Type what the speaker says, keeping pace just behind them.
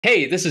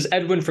Hey, this is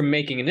Edwin from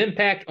Making an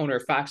Impact, owner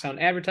of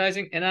Foxhound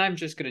Advertising, and I'm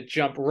just going to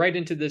jump right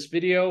into this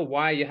video.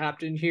 Why you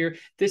hopped in here.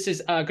 This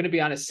is going to be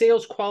on a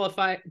sales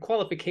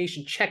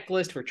qualification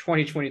checklist for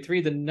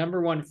 2023, the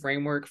 #1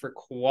 framework for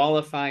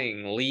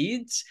qualifying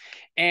leads.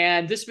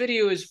 And this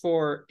video is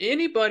for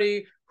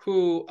anybody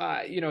who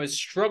has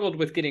struggled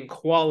with getting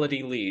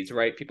quality leads,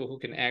 right? People who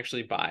can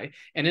actually buy.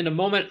 And in a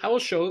moment, I will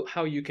show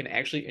how you can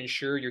actually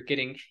ensure you're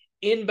getting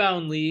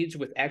inbound leads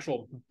with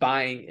actual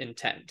buying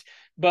intent.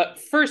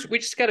 But first, we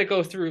just got to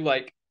go through,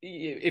 like,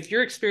 if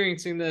you're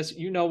experiencing this,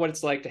 you know what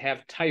it's like to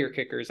have tire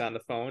kickers on the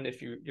phone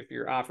if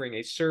you're offering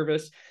a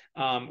service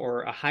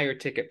or a higher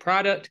ticket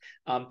product.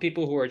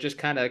 People who are just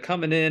kind of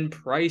coming in,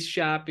 price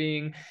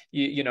shopping.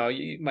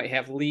 You might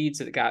have leads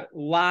that got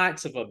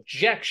lots of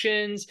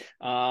objections.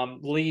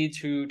 Leads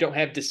who don't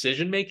have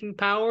decision making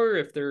power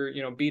if they're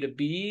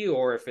B2B,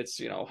 or if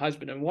it's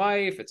husband and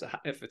wife.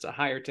 If it's a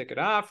higher ticket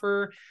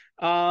offer.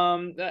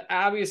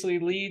 Obviously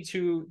leads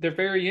who they're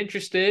very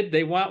interested,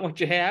 they want what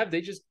you have,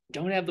 they just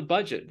don't have the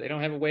budget, they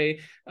don't have a way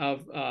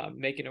of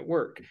making it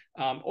work.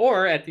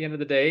 Or at the end of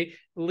the day,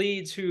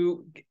 leads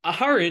who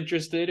are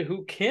interested,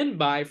 who can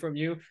buy from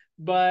you,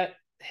 but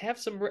have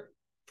some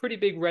pretty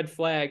big red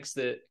flags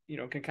that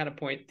can kind of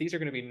point, these are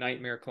going to be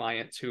nightmare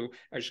clients who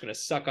are just going to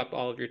suck up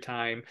all of your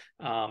time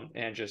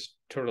and just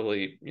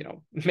totally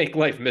make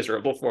life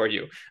miserable for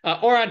you.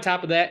 Or on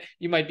top of that,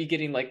 you might be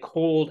getting like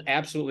cold,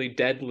 absolutely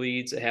dead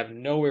leads that have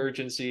no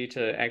urgency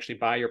to actually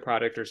buy your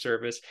product or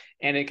service,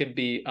 and it can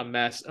be a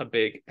mess, a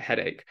big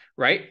headache,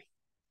 right?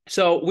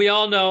 So we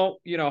all know,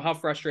 how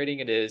frustrating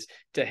it is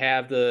to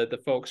have the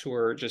folks who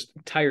are just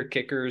tire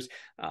kickers,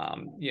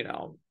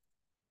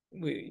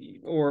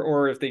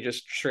 or if they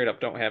just straight up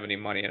don't have any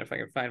money. And if I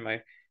can find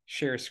my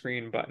share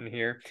screen button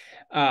here.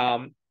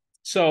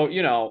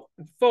 So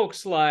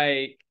folks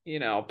like,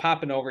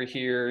 popping over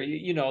here,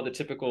 the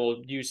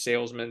typical used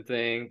salesman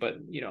thing. But,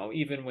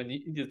 even when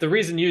the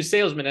reason used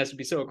salesman has to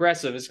be so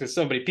aggressive is because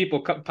so many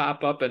people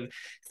pop up and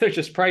they're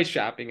just price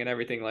shopping and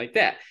everything like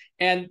that.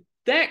 And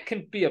that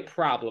can be a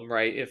problem,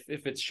 right? If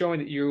it's showing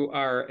that you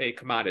are a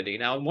commodity.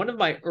 Now, in one of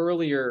my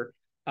earlier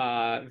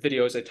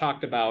videos, I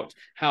talked about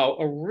how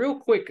a real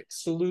quick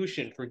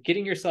solution for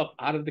getting yourself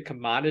out of the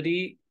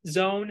commodity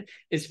zone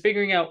is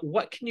figuring out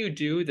what can you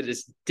do that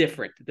is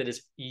different, that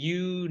is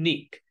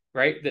unique,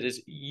 right? That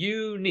is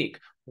unique.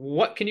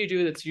 What can you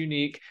do that's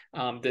unique,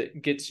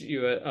 that gets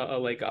you a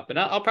leg up? And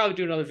I'll probably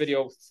do another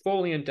video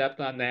fully in depth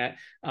on that.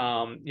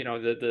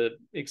 The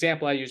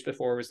example I used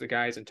before was the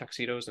guys in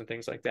tuxedos and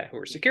things like that who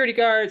are security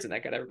guards, and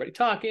that got everybody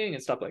talking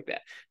and stuff like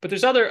that. But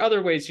there's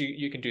other ways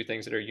you can do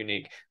things that are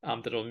unique,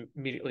 that'll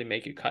immediately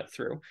make you cut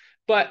through.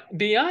 But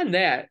beyond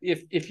that,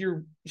 if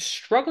you're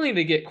struggling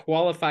to get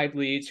qualified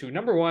leads who,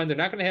 number one, they're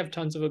not going to have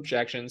tons of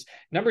objections.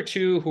 Number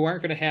two, who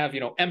aren't going to have,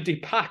 empty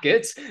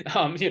pockets.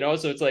 So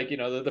it's like,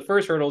 the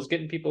first hurdle is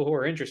getting people who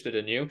are interested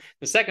in you.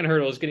 The second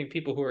hurdle is getting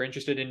people who are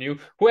interested in you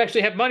who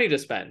actually have money to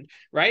spend,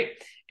 right?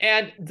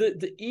 And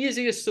the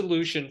easiest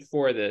solution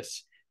for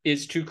this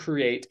is to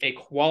create a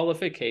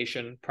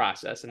qualification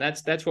process. And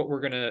that's what we're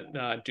going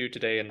to do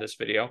today in this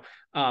video.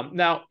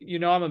 Now,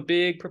 I'm a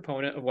big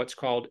proponent of what's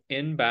called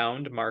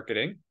inbound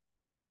marketing.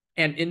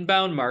 And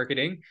inbound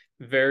marketing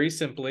very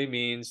simply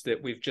means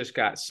that we've just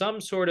got some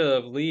sort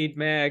of lead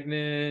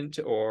magnet,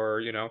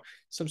 or,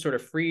 some sort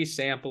of free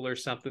sample or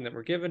something that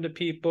we're giving to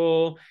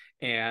people.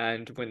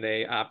 And when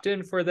they opt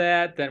in for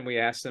that, then we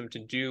ask them to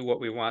do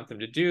what we want them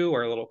to do,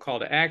 or a little call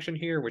to action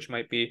here, which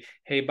might be,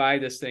 hey, buy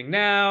this thing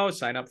now,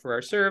 sign up for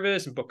our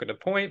service, book an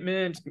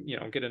appointment,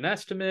 get an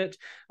estimate.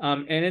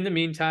 And in the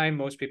meantime,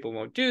 most people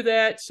won't do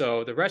that.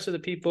 So the rest of the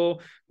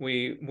people,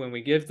 when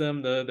we give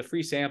them the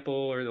free sample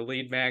or the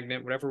lead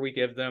magnet, whatever we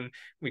give them,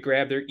 we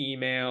grab their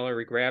email or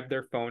we grab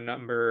their phone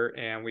number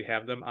and we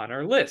have them on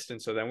our list.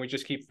 And so then we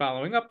just keep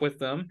following up with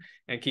them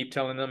and keep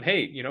telling them,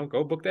 hey,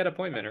 go book that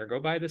appointment or go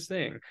buy this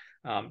thing.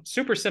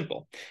 Super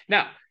simple.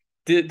 Now,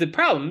 the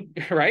problem,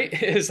 right,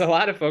 is a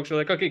lot of folks are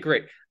like, okay,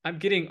 great, I'm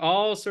getting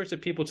all sorts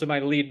of people to my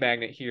lead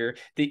magnet here.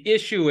 The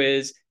issue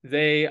is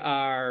they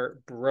are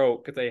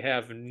broke. They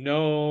have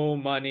no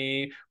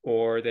money,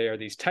 or they are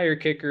these tire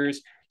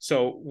kickers.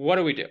 So what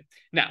do we do?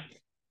 Now,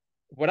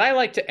 what I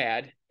like to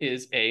add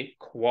is a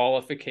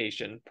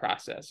qualification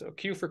process. So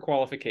Q for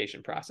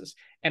qualification process.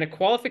 And a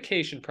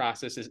qualification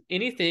process is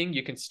anything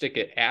you can stick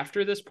it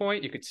after this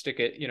point. You could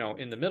stick it,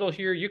 in the middle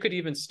here. You could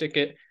even stick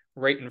it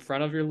right in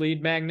front of your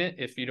lead magnet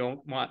if you don't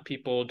want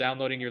people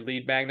downloading your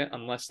lead magnet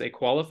unless they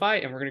qualify.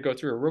 And we're going to go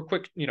through a real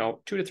quick, 2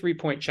 to 3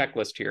 point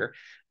checklist here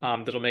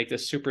that'll make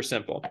this super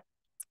simple.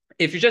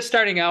 If you're just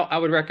starting out, I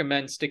would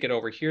recommend stick it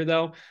over here,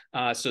 though,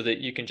 so that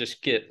you can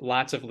just get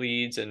lots of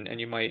leads, and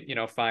you might,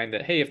 find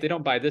that, hey, if they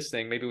don't buy this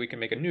thing, maybe we can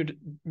make a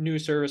new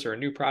service or a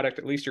new product.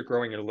 At least you're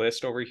growing your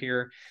list over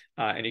here,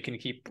 and you can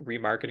keep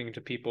remarketing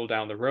to people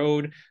down the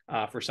road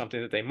for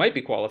something that they might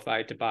be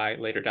qualified to buy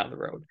later down the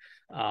road.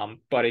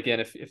 But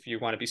again, if you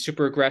want to be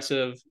super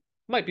aggressive,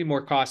 might be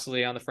more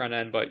costly on the front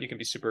end, but you can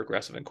be super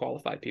aggressive and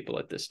qualify people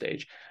at this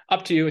stage.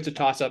 Up to you. It's a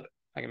toss-up.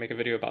 I can make a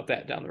video about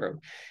that down the road.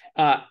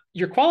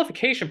 Your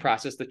qualification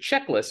process, the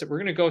checklist that we're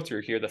going to go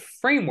through here, the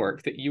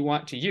framework that you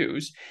want to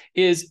use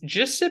is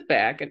just sit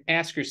back and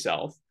ask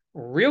yourself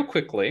real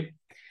quickly,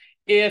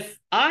 if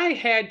I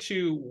had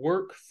to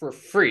work for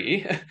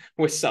free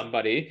with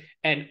somebody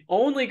and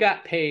only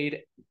got paid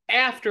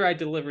after I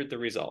delivered the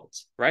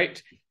results,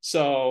 right?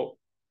 So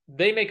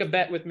they make a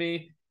bet with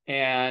me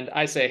and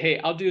I say, hey,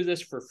 I'll do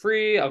this for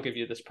free. I'll give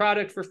you this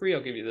product for free.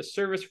 I'll give you this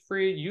service for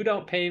free. You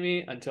don't pay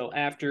me until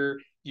after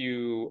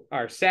you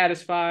are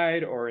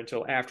satisfied or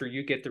until after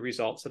you get the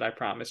results that I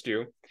promised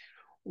you.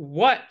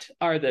 What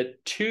are the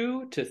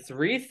 2 to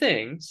 3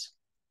 things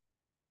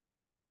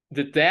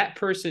that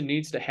person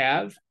needs to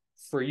have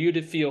for you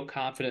to feel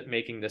confident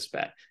making this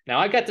bet? Now,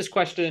 I got this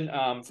question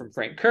from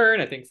Frank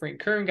Kern. I think Frank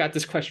Kern got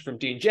this question from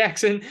Dean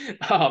Jackson.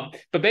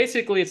 But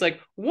basically, it's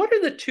like, what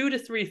are the 2 to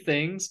 3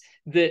 things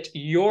that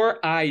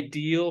your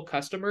ideal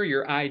customer,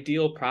 your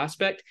ideal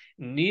prospect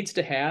needs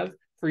to have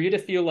for you to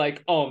feel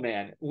like, oh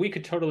man, we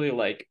could totally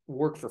like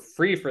work for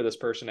free for this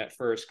person at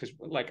first, because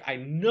like I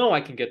know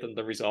I can get them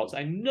the results.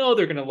 I know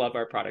they're gonna love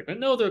our product. I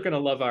know they're gonna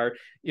love our,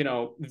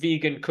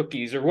 vegan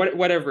cookies or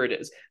whatever it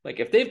is.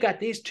 Like if they've got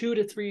these 2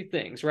 to 3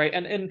 things, right?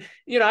 And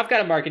I've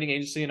got a marketing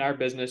agency in our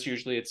business.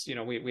 Usually it's,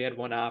 we had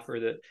one offer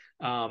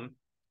that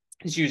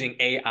is using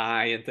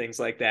AI and things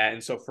like that.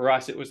 And so for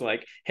us, it was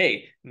like,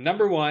 hey,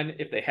 number one,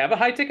 if they have a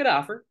high ticket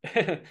offer,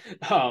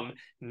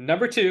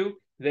 number two,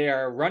 they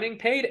are running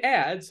paid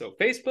ads, so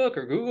Facebook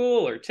or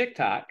Google or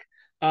TikTok.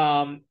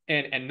 And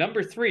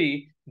number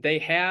three, they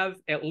have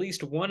at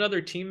least one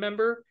other team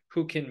member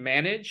who can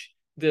manage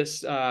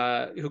this,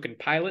 who can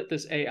pilot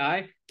this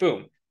AI.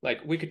 Boom.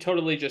 Like we could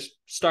totally just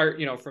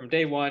start, from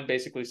day one,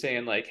 basically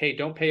saying like, hey,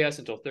 don't pay us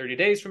until 30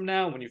 days from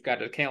now when you've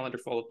got a calendar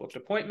full of booked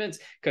appointments,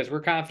 because we're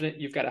confident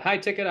you've got a high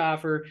ticket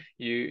offer.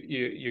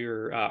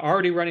 You're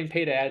already running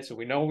paid ads, so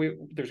we know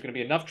there's going to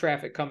be enough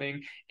traffic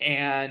coming,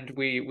 and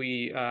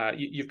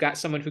you've got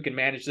someone who can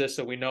manage this,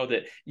 so we know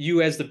that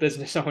you as the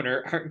business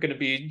owner aren't going to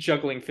be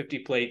juggling 50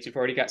 plates. You've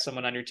already got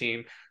someone on your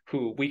team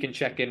who we can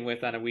check in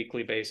with on a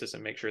weekly basis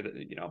and make sure that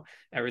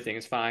everything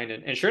is fine.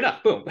 And sure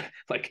enough, boom,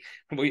 like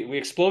we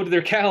exploded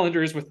their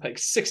calendars with like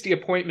 60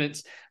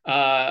 appointments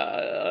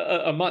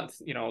a month,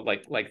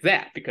 like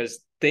that, because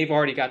they've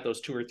already got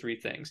those 2 or 3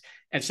 things.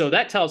 And so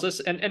that tells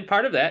us, and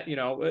part of that,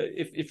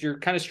 if you're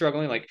kind of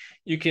struggling, like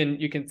you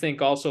can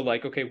think also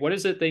like, okay, what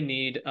is it they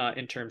need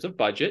in terms of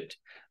budget?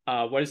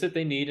 What is it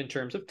they need in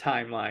terms of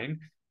timeline?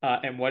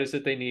 And what is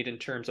it they need in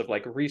terms of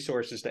like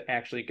resources to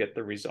actually get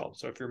the results?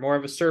 So if you're more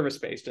of a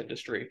service-based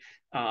industry,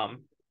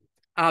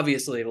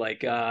 obviously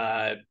like,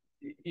 any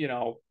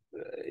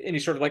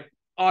sort of like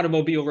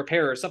automobile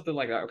repair or something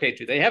like that. Okay,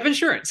 do they have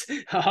insurance?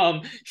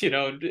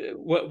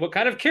 What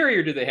kind of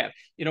carrier do they have?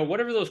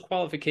 Whatever those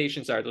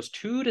qualifications are, those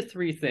 2 to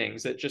 3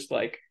 things that just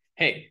like,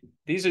 hey,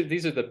 these are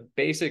the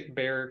basic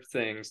bare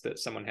things that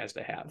someone has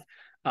to have.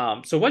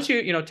 So once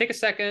you take a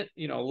second,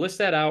 list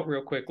that out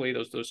real quickly,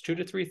 those 2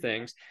 to 3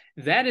 things,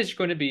 that is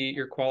going to be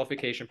your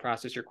qualification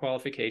process, your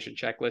qualification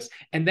checklist,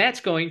 and that's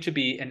going to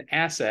be an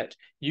asset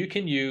you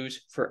can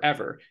use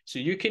forever. So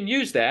you can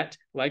use that,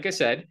 like I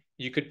said,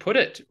 you could put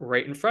it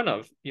right in front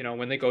of,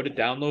 when they go to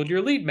download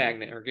your lead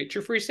magnet or get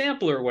your free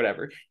sample or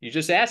whatever. You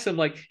just ask them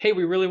like, hey,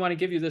 we really want to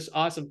give you this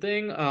awesome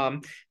thing.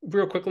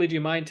 Real quickly, do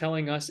you mind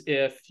telling us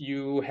if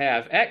you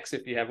have X,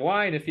 if you have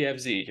Y, and if you have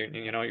Z,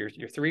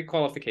 your 3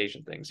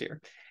 qualification things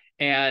here.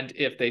 And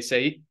if they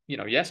say,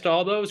 yes to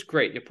all those,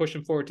 great. You push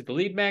them forward to the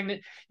lead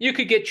magnet. You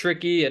could get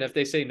tricky. And if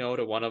they say no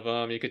to one of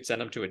them, you could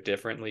send them to a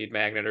different lead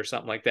magnet or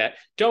something like that.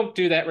 Don't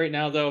do that right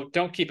now, though.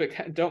 Don't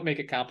make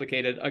it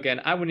complicated. Again,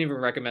 I wouldn't even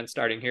recommend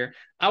starting here.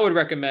 I would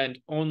recommend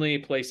only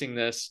placing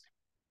this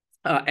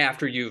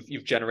after you've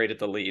generated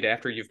the lead,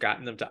 after you've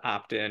gotten them to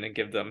opt in and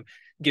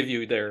give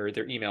you their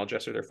email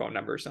address or their phone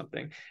number or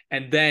something.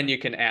 And then you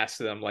can ask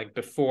them like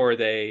before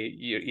they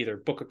either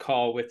book a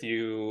call with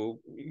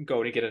you,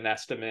 go to get an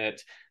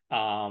estimate,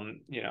 buy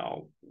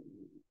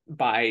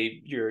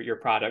your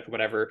product,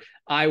 whatever.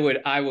 I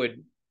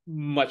would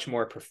much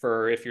more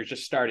prefer, if you're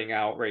just starting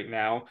out right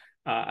now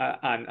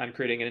on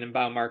creating an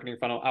inbound marketing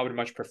funnel, I would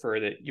much prefer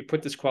that you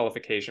put this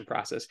qualification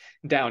process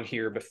down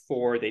here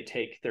before they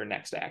take their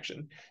next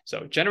action.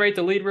 So generate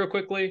the lead real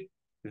quickly,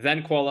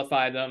 then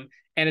qualify them.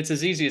 And it's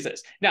as easy as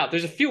this. Now,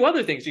 there's a few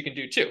other things you can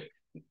do too.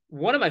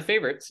 One of my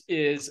favorites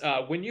is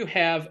when you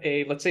have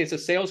let's say it's a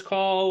sales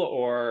call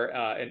or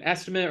an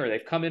estimate, or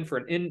they've come in for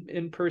an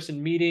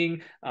in-person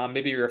meeting.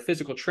 Maybe you're a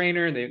physical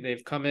trainer and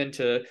they've come in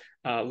to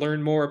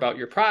learn more about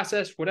your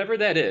process, whatever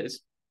that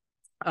is.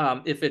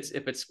 If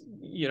it's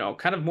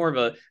kind of more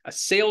of a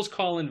sales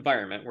call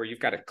environment where you've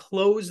got to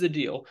close the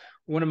deal,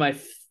 one of my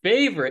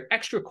favorite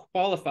extra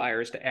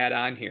qualifiers to add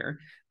on here,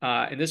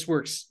 and this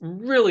works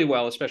really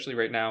well, especially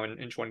right now in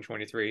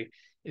 2023,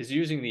 is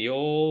using the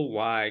old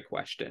why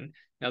question.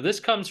 Now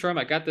this comes from,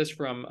 I got this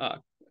from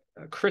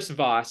Chris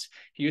Voss.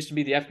 He used to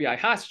be the FBI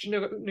hostage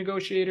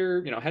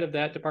negotiator, head of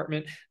that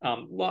department.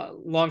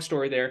 Long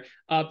story there.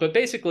 But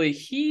basically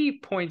he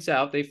points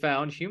out they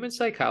found human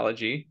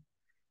psychology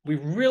we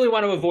really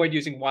want to avoid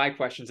using why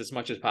questions as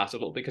much as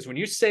possible, because when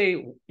you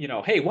say,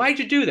 hey, why'd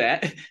you do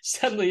that?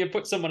 Suddenly you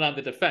put someone on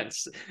the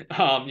defense.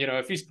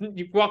 If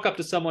you walk up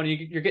to someone,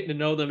 you're getting to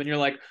know them and you're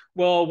like,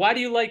 well, why do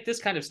you like this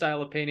kind of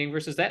style of painting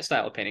versus that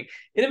style of painting?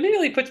 It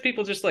immediately puts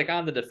people just like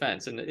on the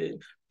defense.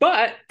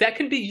 But that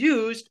can be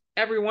used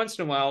every once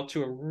in a while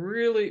to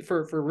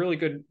for a really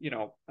good,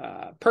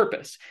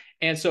 purpose.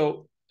 And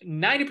so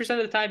 90% of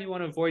the time, you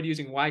want to avoid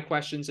using why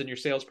questions in your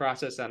sales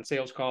process on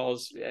sales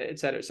calls, et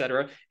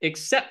cetera,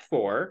 except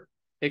for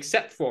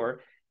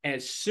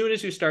as soon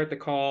as you start the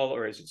call,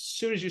 or as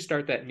soon as you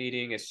start that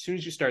meeting, as soon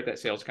as you start that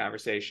sales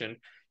conversation,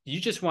 you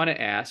just want to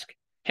ask,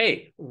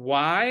 hey,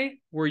 why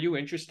were you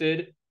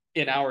interested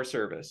in our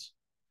service?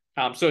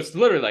 So it's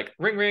literally like,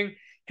 ring, ring.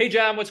 Hey,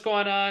 John, what's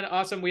going on?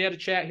 Awesome. We had a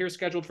chat here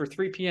scheduled for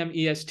 3 p.m.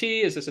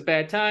 EST. Is this a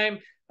bad time?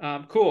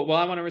 Cool. Well,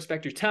 I want to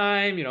respect your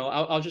time.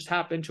 I'll just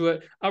hop into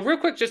it. Real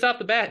quick, just off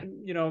the bat,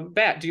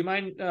 do you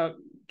mind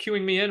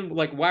queuing me in?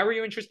 Like, why were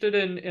you interested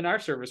in our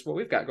service? What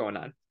we've got going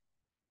on?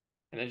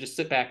 And then just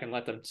sit back and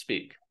let them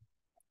speak.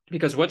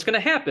 Because what's going to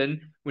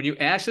happen when you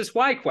ask this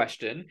why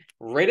question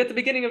right at the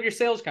beginning of your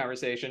sales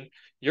conversation,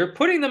 you're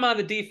putting them on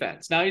the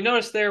defense. Now, you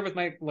notice there with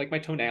my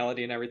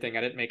tonality and everything,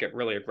 I didn't make it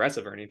really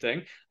aggressive or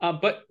anything,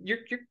 but you're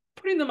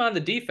putting them on the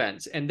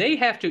defense, and they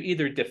have to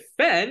either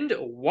defend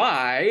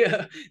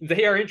why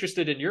they are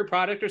interested in your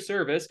product or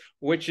service,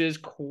 which is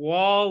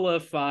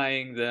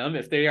qualifying them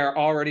if they are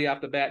already off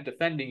the bat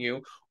defending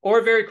you,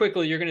 or very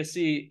quickly you're going to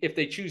see if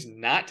they choose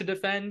not to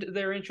defend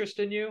their interest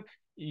in you,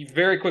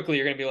 very quickly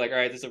you're going to be like, all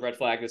right, this is a red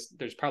flag.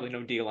 There's probably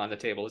no deal on the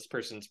table. This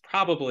person's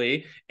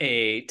probably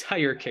a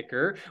tire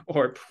kicker,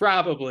 or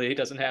probably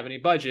doesn't have any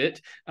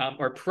budget,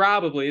 or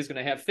probably is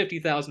going to have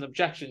 50,000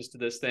 objections to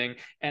this thing.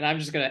 And I'm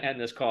just going to end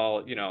this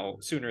call,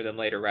 sooner than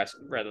later,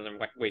 rather than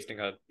wasting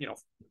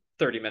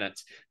 30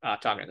 minutes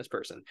talking to this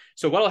person.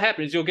 So what'll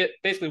happen is you'll get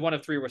basically one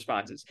of three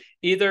responses.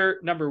 Either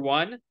number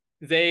one,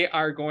 they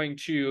are going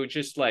to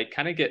just like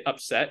kind of get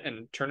upset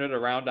and turn it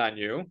around on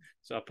you.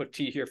 So I'll put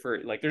T here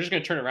for like, they're just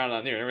going to turn it around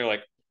on you. And we're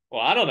like,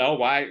 well, I don't know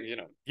why,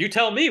 you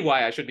tell me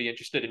why I should be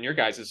interested in your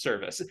guys'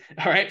 service.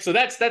 All right. So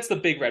that's the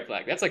big red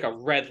flag. That's like a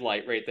red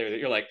light right there that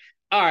you're like,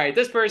 all right,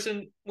 this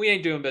person, we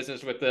ain't doing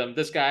business with them.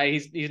 This guy,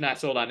 he's not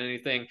sold on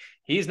anything.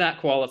 He's not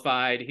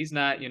qualified. He's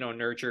not,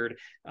 nurtured.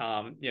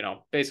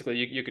 Basically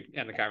you could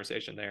end the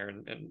conversation there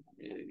and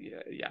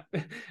yeah.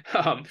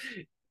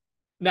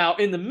 Now,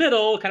 in the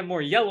middle, kind of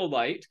more yellow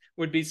light,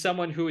 would be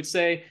someone who would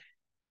say,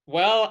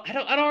 well, I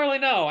don't really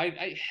know.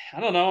 I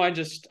don't know. I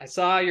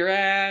saw your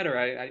ad, or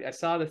I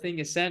saw the thing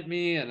you sent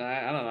me, and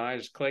I don't know. I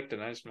just clicked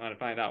and I just want to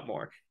find out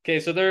more. Okay,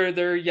 so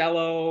they're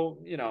yellow,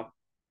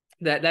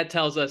 that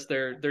tells us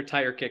they're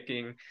tire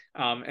kicking.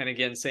 And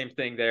again, same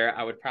thing there.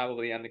 I would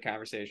probably end the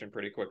conversation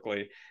pretty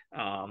quickly,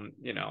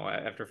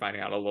 after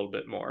finding out a little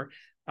bit more.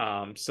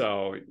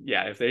 So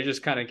yeah, if they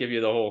just kind of give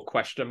you the whole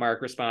question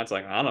mark response,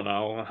 like, I don't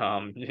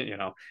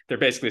know, they're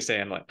basically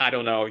saying like, I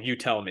don't know, you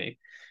tell me.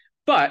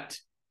 But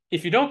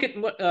if you don't get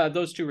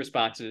those two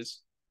responses,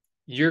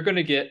 you're going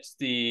to get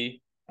the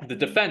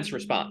defense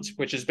response,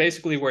 which is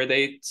basically where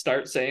they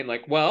start saying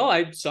like, well,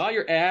 I saw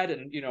your ad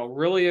and,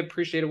 really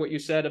appreciated what you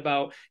said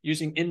about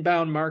using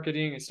inbound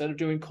marketing instead of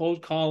doing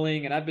cold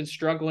calling. And I've been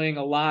struggling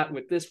a lot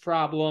with this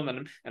problem,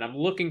 and I'm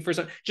looking for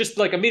some, just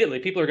like immediately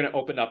people are going to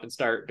open up and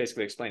start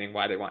basically explaining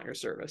why they want your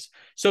service.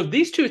 So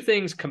these two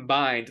things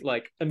combined,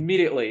 like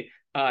immediately,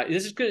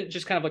 this is good,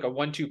 just kind of like a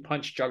 1-2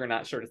 punch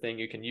juggernaut sort of thing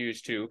you can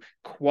use to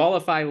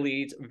qualify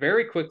leads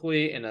very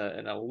quickly in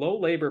a low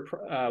labor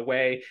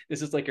way.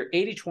 This is like your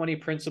 80-20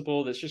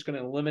 principle that's just going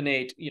to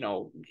eliminate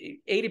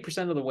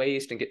 80% of the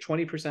waste and get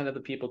 20% of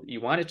the people that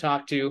you want to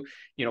talk to.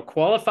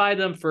 Qualify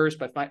them first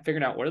by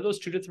figuring out what are those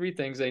 2 to 3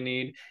 things they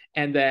need,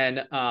 and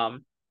then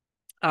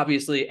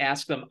obviously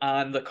ask them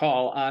on the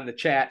call, on the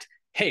chat,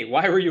 hey,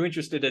 why were you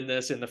interested in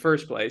this in the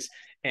first place?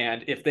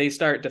 And if they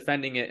start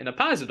defending it in a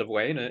positive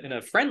way, in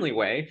a friendly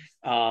way,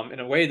 in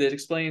a way that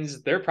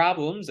explains their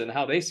problems and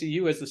how they see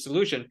you as the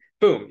solution,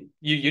 boom,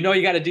 you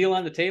got a deal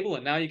on the table,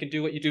 and now you can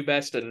do what you do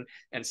best and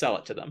sell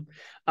it to them.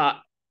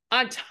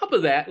 On top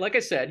of that, like I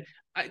said,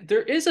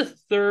 there is a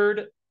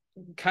third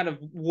kind of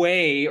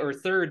way or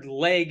third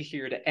leg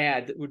here to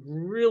add that would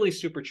really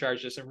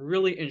supercharge this and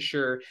really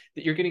ensure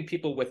that you're getting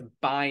people with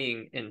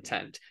buying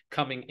intent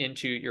coming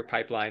into your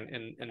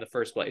pipeline in the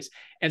first place.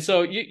 And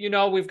so,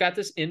 we've got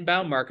this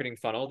inbound marketing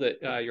funnel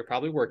that you're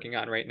probably working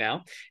on right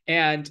now.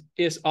 And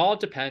it all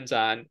depends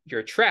on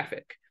your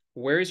traffic.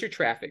 Where is your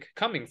traffic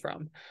coming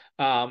from?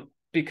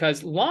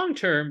 Because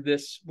long-term,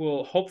 this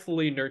will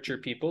hopefully nurture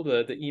people,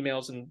 the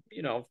emails and,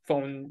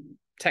 phone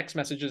text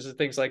messages and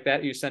things like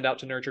that you send out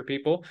to nurture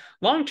people.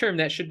 Long term,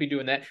 that should be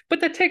doing that,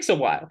 but that takes a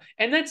while,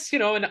 and that's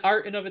an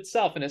art in of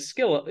itself and a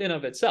skill in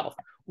of itself.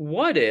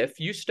 What if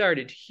you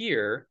started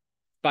here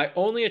by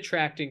only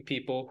attracting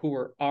people who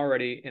were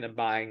already in a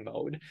buying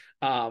mode,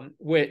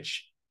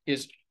 which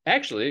is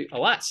actually a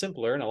lot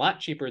simpler and a lot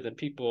cheaper than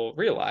people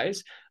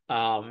realize.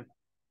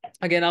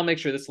 Again, I'll make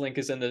sure this link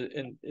is in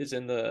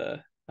the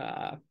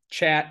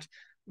chat.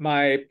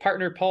 My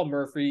partner Paul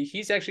Murphy,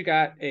 he's actually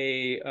got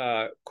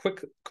a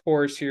quick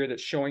course here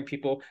that's showing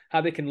people how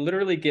they can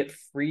literally get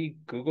free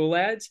Google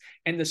ads.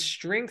 And the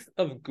strength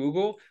of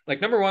Google,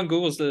 like number one,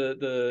 Google's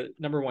the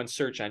number one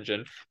search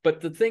engine.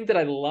 But the thing that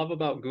I love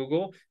about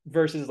Google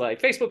versus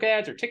like Facebook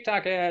ads or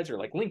TikTok ads or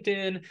like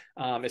LinkedIn,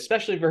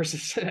 especially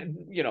versus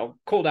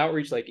cold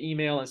outreach like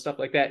email and stuff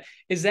like that,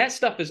 is that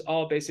stuff is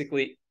all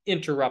basically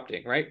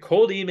interrupting, right?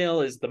 Cold email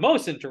is the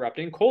most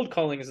interrupting. Cold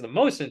calling is the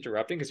most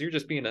interrupting because you're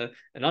just being an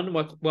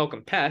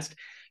unwelcome pest.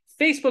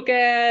 Facebook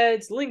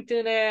ads,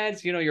 LinkedIn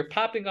ads, you're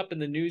popping up in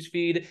the news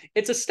feed.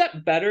 It's a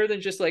step better than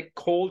just like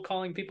cold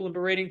calling people and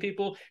berating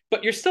people,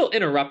 but you're still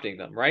interrupting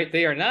them, right?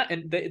 They are not,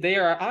 and they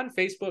are on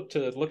Facebook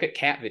to look at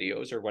cat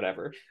videos or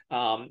whatever,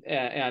 and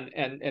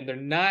they're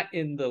not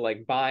in the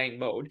like buying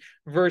mode.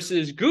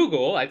 Versus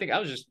Google, I think I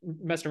was just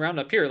messing around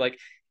up here, like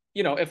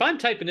if I'm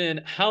typing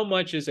in how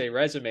much is a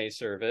resume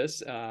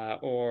service,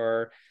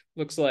 or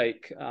looks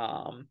like,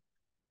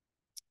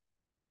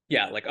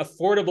 like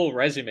affordable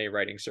resume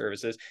writing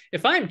services.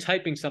 If I'm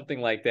typing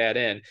something like that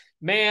in,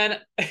 man,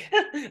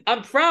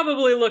 I'm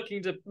probably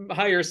looking to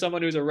hire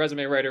someone who's a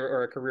resume writer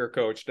or a career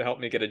coach to help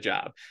me get a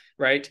job,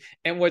 right?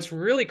 And what's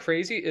really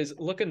crazy is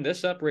looking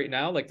this up right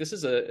now, like this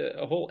is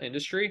a whole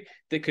industry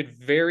that could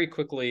very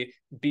quickly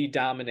be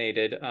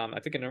dominated. I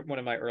think in one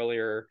of my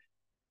earlier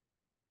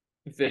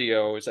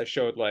videos I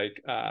showed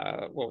like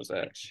what was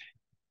that,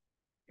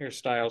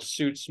 hairstyle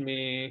suits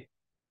me,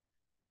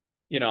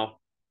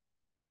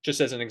 just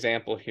as an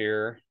example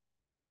here.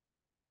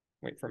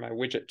 Wait for my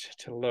widget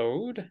to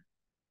load.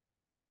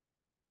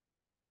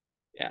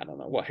 Yeah, I don't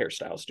know what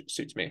hairstyle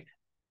suits me.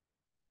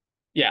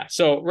 Yeah,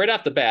 so right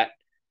off the bat,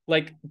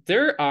 like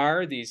there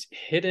are these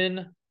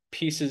hidden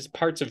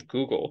parts of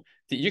Google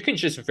that you can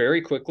just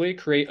very quickly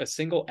create a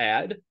single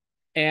ad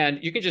and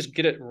you can just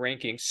get it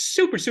ranking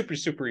super, super,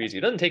 super easy.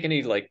 It doesn't take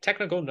any like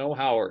technical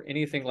know-how or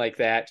anything like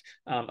that.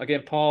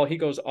 Again, Paul, he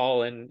goes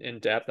all in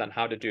depth on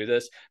how to do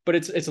this, but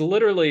it's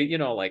literally,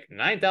 like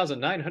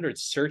 9,900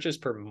 searches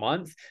per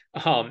month.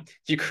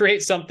 You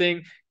create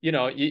something,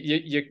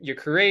 you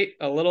create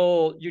a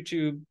little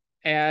YouTube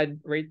ad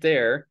right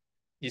there,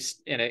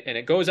 and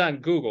it goes on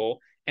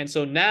Google. And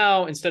so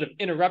now instead of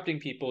interrupting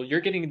people,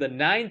 you're getting the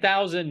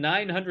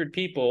 9,900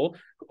 people.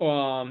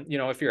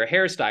 If you're a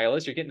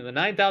hairstylist, you're getting the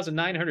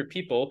 9,900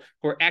 people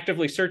who are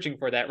actively searching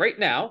for that right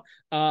now.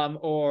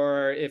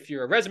 Or if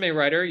you're a resume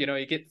writer,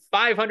 you get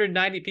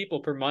 590 people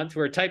per month who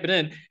are typing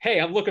in, "Hey,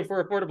 I'm looking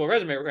for affordable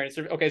resume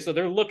writing." Okay, so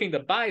they're looking to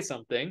buy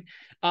something.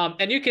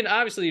 And you can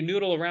obviously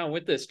noodle around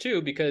with this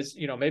too, because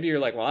maybe you're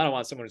like, well, I don't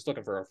want someone who's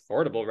looking for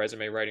affordable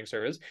resume writing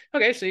service.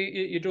 Okay, so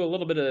you do a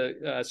little bit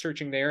of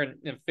searching there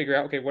and figure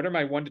out, okay, what are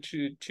my 1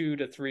 to 2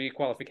 to 3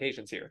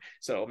 qualifications here?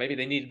 So maybe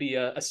they need to be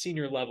a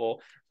senior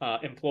level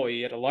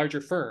employee at a larger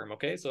firm.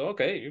 Okay, so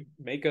you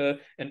make an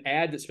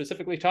ad that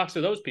specifically talks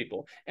to those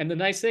people. And the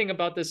nice thing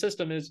about this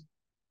system is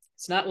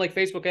it's not like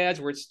Facebook ads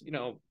where it's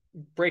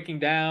breaking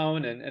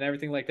down and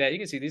everything like that. You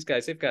can see these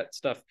guys, they've got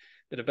stuff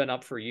that have been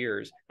up for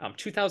years.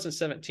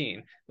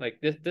 2017, like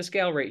this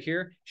gal right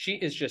here, she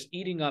is just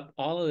eating up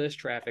all of this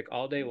traffic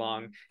all day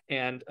long.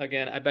 And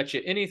again, I bet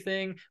you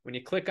anything, when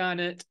you click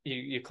on it,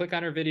 you click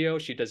on her video,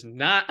 she does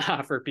not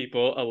offer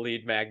people a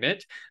lead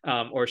magnet,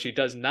 or she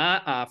does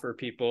not offer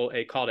people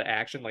a call to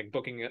action, like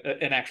booking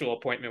an actual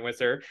appointment with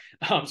her.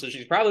 So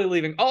she's probably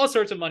leaving all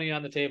sorts of money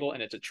on the table,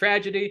 and it's a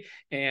tragedy.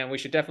 And we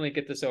should definitely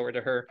get this over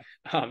to her,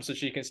 so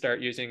she can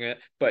start using it.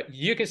 But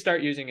you can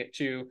start using it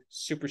too.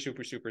 Super,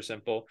 super, super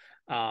simple.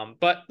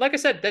 But like I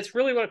said, that's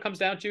really what it comes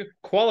down to.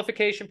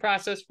 Qualification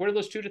process. What are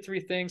those 2 to 3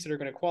 things that are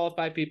going to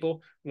qualify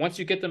people? Once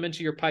you get them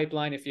into your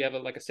pipeline, if you have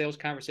a sales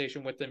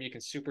conversation with them, you can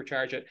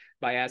supercharge it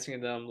by asking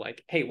them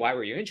like, "Hey, why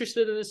were you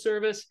interested in this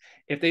service?"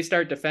 If they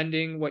start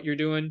defending what you're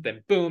doing,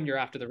 then boom, you're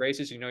off to the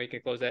races. You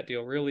can close that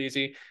deal real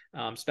easy.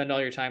 Spend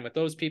all your time with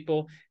those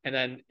people. And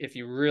then if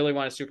you really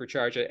want to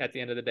supercharge it at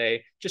the end of the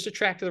day, just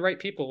attract the right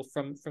people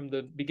from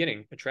the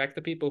beginning. Attract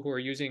the people who are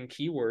using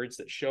keywords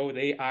that show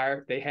they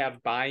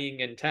have buying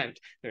intent.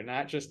 They're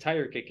not just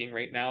tire kicking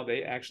right now.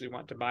 They actually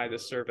want to buy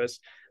this service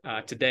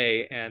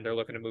today, and they're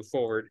looking to move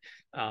forward.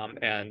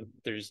 And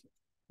there's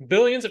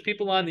billions of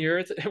people on the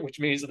earth, which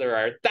means that there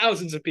are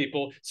thousands of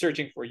people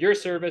searching for your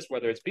service,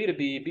 whether it's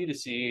B2B,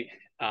 B2C,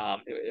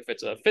 if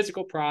it's a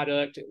physical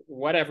product,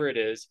 whatever it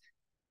is.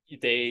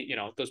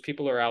 Those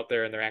people are out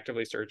there and they're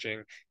actively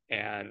searching,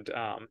 and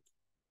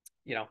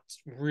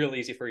it's real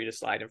easy for you to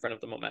slide in front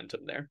of the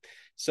momentum there.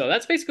 So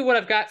that's basically what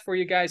I've got for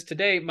you guys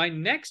today. My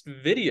next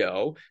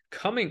video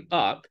coming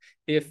up,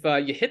 if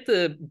you hit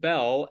the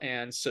bell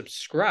and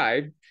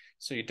subscribe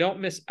so you don't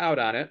miss out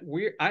on it,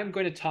 I'm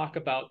going to talk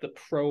about the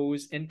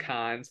pros and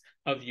cons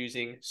of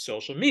using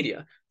social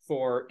media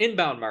for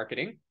inbound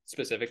marketing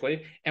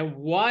specifically, and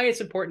why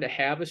it's important to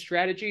have a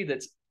strategy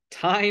that's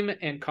time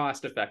and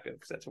cost effective,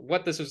 because that's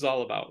what this is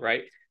all about,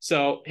 right?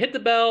 So hit the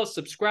bell,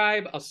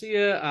 subscribe. I'll see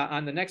you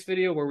on the next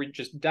video where we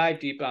just dive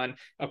deep on,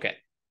 okay,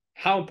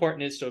 how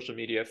important is social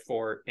media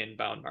for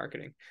inbound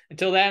marketing?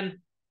 Until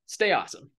then, stay awesome.